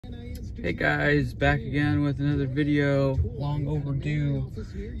Hey guys, back again with another video, long overdue.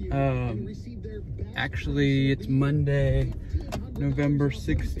 Actually, it's Monday, November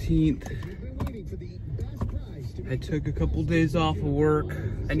 16th. I took a couple days off of work.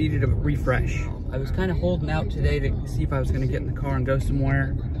 I needed a refresh. I was kind of holding out today to see if I was going to get in the car and go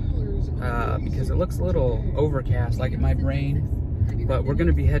somewhere because it looks a little overcast, like it might rain. But we're going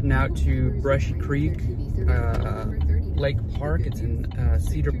to be heading out to Brushy Creek Lake Park. It's in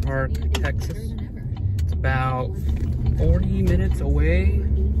Cedar Park, Texas. It's about 40 minutes away.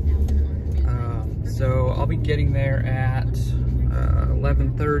 So I'll be getting there at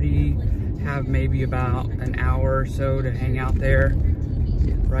 11:30. Have maybe about an hour or so to hang out there,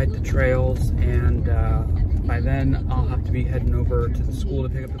 ride the trails, and by then I'll have to be heading over to the school to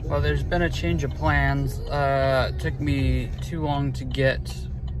pick up the. Well, there's been a change of plans. It took me too long to get,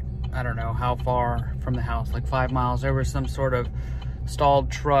 I don't know how far from the house, like 5 miles. There was some sort of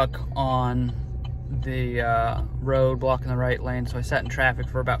stalled truck on the road blocking the right lane, so I sat in traffic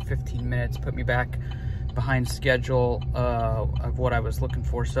for about 15 minutes, put me back behind schedule of what I was looking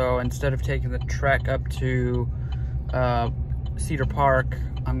for. So instead of taking the trek up to Cedar Park,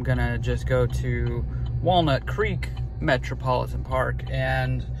 I'm gonna just go to Walnut Creek Metropolitan Park,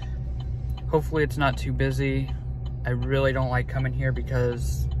 and hopefully it's not too busy. I really don't like coming here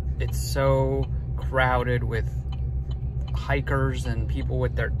because it's so crowded with hikers and people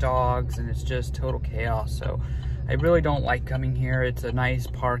with their dogs, and it's just total chaos. So I really don't like coming here. It's a nice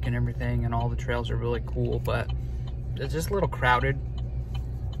park and everything, and all the trails are really cool, but it's just a little crowded.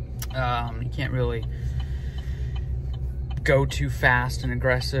 You can't really go too fast and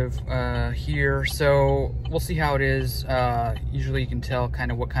aggressive here, so we'll see how it is. Usually you can tell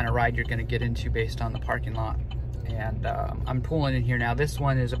kind of what kind of ride you're going to get into based on the parking lot. And I'm pulling in here now. This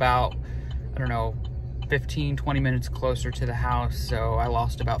one is about, I don't know, 15-20 minutes closer to the house, so I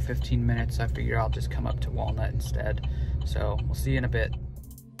lost about 15 minutes. I figure I'll just come up to Walnut instead. So we'll see you in a bit.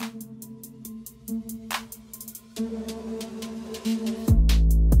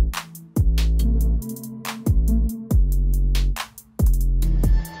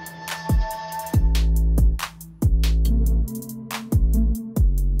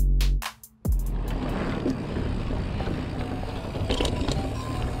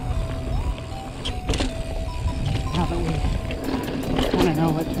 Now that we kind of know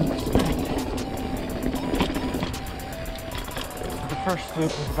what to expect. The first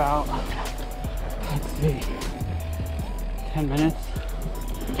loop is about, let's see, 10 minutes.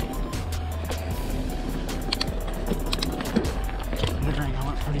 Considering I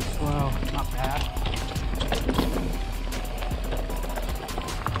went pretty slow, not bad.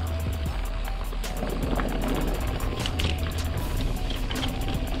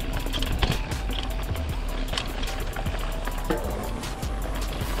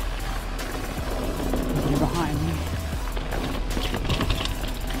 Behind me.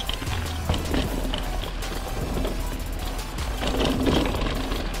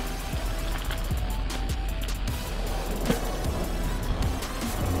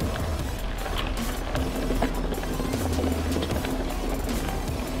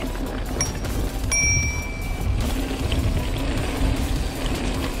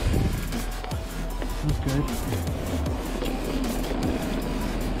 That's good.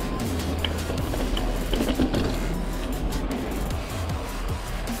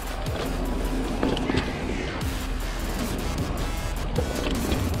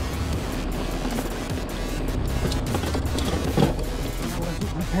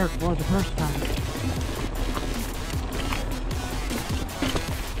 Prepared for the first time.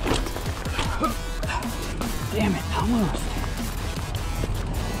 Damn it, almost.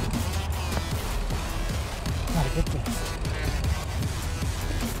 Gotta get this.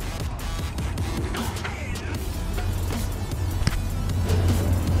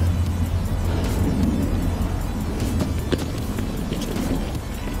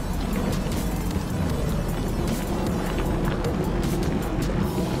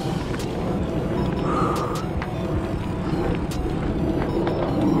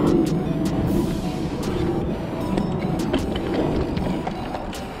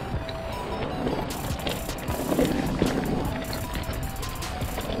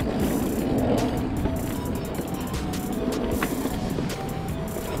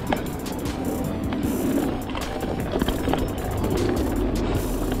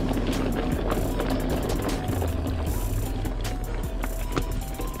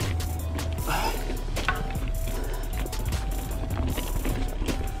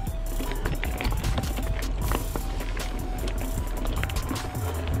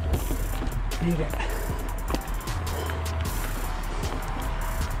 Need it.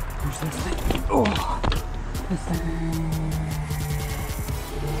 There's this thing. Oh, this thing.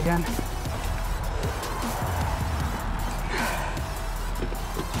 Again.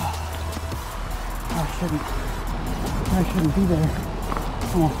 I shouldn't be there.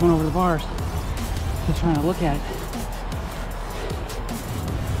 Almost went over the bars. Just trying to look at it.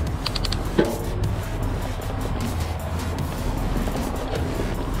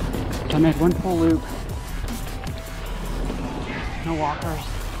 So I made one full loop. No walkers.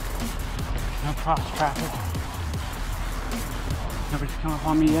 No cross traffic. Nobody's come up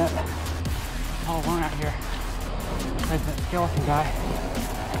on me yet. All alone out here. Besides that skeleton guy.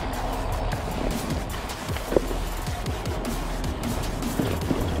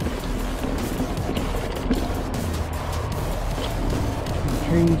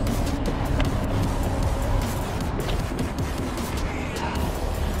 Trees.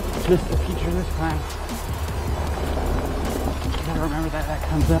 Missed the feature this time. You gotta remember that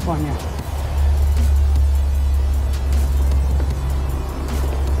comes up on you.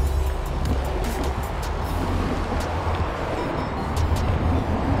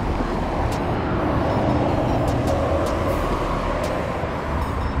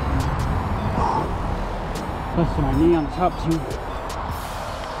 Close to my knee on the top too.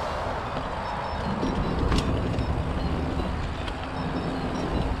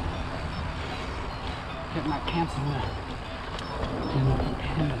 Get my pants in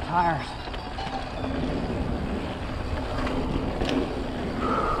the tires.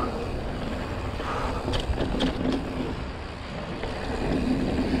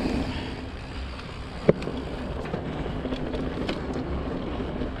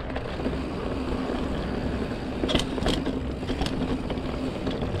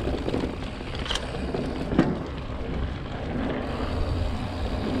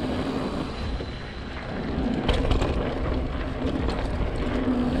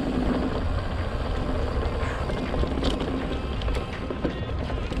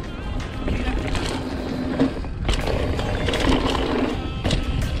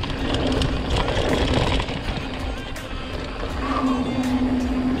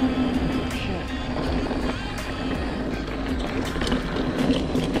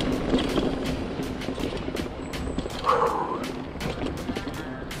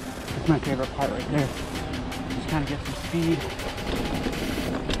 My favorite part right there. Just kind of get some speed.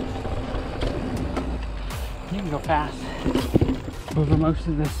 You can go fast over most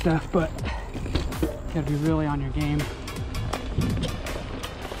of this stuff, but you gotta be really on your game,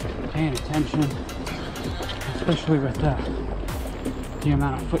 paying attention, especially with the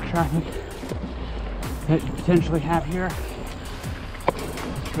amount of foot traffic that you potentially have here.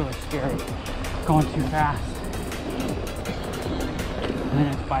 It's really scary going too fast. And then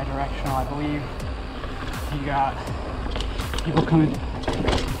it's bi-directional, I believe. You got people coming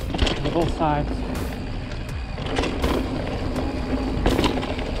from both sides.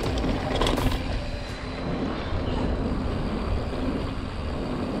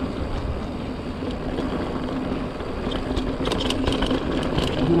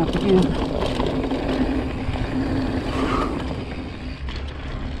 Coming up again.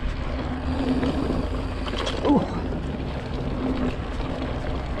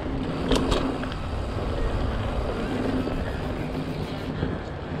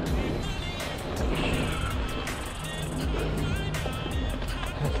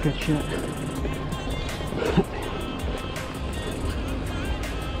 Good shit.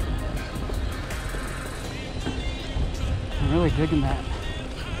 I'm really digging that.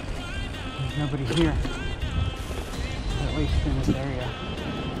 There's nobody here, at least in this area.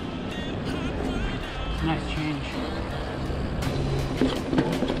 It's a nice change,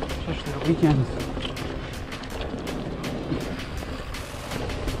 especially the weekends.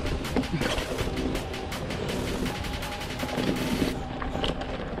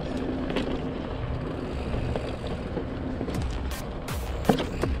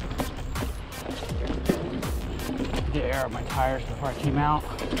 Air up my tires before I came out.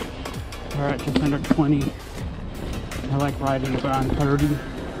 We're at just under 20. I like riding around 30.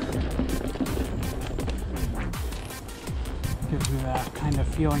 Gives me that kind of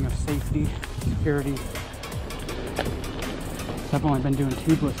feeling of safety, security. So I've only been doing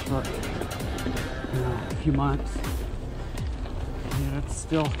tubeless for a few months. And it's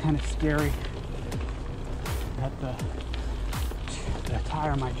still kind of scary that the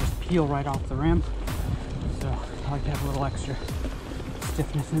tire might just peel right off the rim. So I like to have a little extra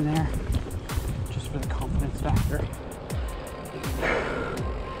stiffness in there, just for the confidence factor.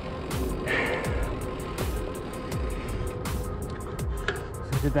 So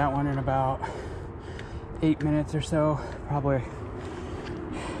I did that one in about 8 minutes or so, probably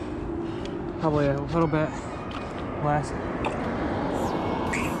Probably a little bit less.